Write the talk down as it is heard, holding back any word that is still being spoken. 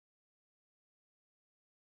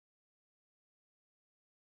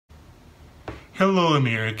Hello,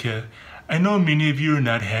 America. I know many of you are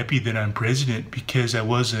not happy that I'm president because I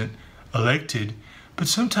wasn't elected, but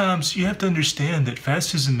sometimes you have to understand that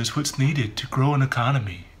fascism is what's needed to grow an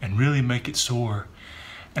economy and really make it soar.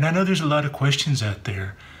 And I know there's a lot of questions out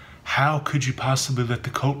there. How could you possibly let the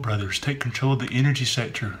Koch brothers take control of the energy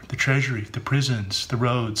sector, the treasury, the prisons, the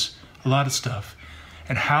roads, a lot of stuff?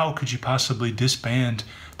 And how could you possibly disband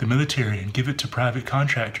the military and give it to private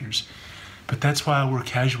contractors? But that's why I wear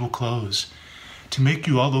casual clothes, to make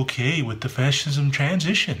you all okay with the fascism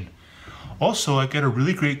transition. Also, I got a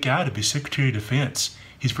really great guy to be Secretary of Defense.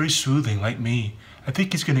 He's very soothing, like me. I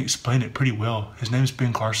think he's going to explain it pretty well. His name's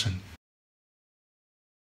Ben Carson.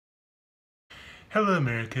 Hello,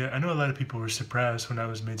 America. I know a lot of people were surprised when I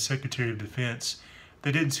was made Secretary of Defense.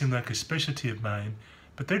 That didn't seem like a specialty of mine,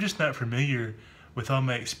 but they're just not familiar with all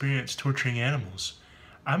my experience torturing animals.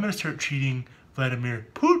 I'm going to start treating Vladimir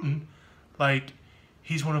Putin like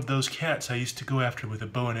he's one of those cats I used to go after with a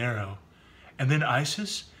bow and arrow. And then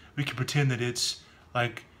ISIS, we can pretend that it's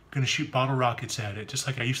like going to shoot bottle rockets at it, just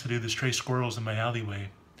like I used to do the stray squirrels in my alleyway.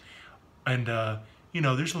 And, you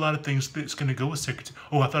know, there's a lot of things that's going to go with Secretary.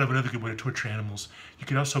 Oh, I thought of another good way to torture animals. You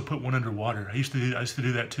could also put one underwater. I used to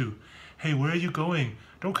do that too. Hey, where are you going?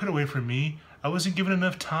 Don't cut away from me. I wasn't given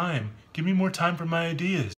enough time. Give me more time for my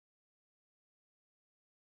ideas.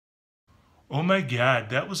 Oh my God,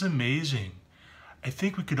 that was amazing. I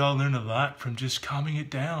think we could all learn a lot from just calming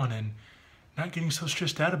it down and not getting so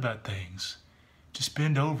stressed out about things. Just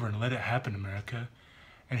bend over and let it happen, America.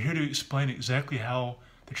 And here to explain exactly how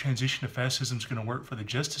the transition to fascism is going to work for the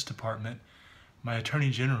Justice Department, my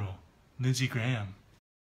Attorney General, Lindsey Graham.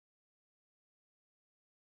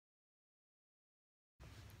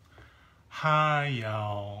 Hi,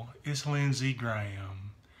 y'all. It's Lindsey Graham.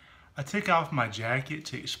 I took off my jacket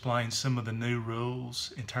to explain some of the new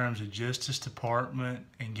rules in terms of Justice Department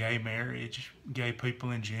and gay marriage, gay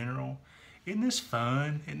people in general. Isn't this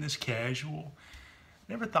fun? Isn't this casual?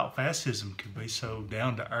 Never thought fascism could be so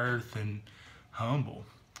down to earth and humble.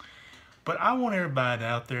 But I want everybody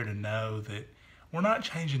out there to know that we're not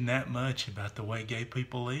changing that much about the way gay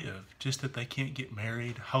people live. Just that they can't get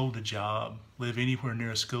married, hold a job, live anywhere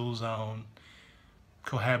near a school zone,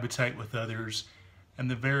 cohabitate with others, and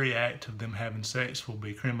the very act of them having sex will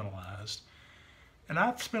be criminalized. And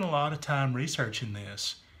I've spent a lot of time researching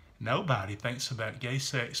this. Nobody thinks about gay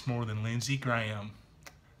sex more than Lindsey Graham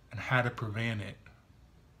and how to prevent it.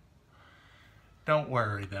 Don't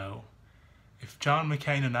worry though. If John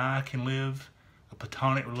McCain and I can live a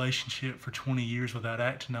platonic relationship for 20 years without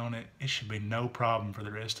acting on it, it should be no problem for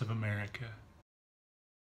the rest of America.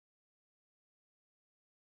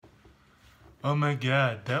 Oh my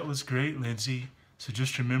God, that was great, Lindsey. So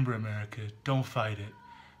just remember, America, don't fight it.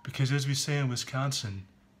 Because as we say in Wisconsin,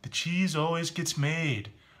 the cheese always gets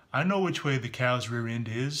made. I know which way the cow's rear end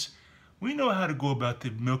is. We know how to go about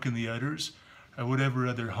the milking the udders, or whatever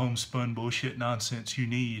other homespun bullshit nonsense you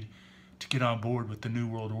need to get on board with the New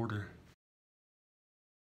World Order.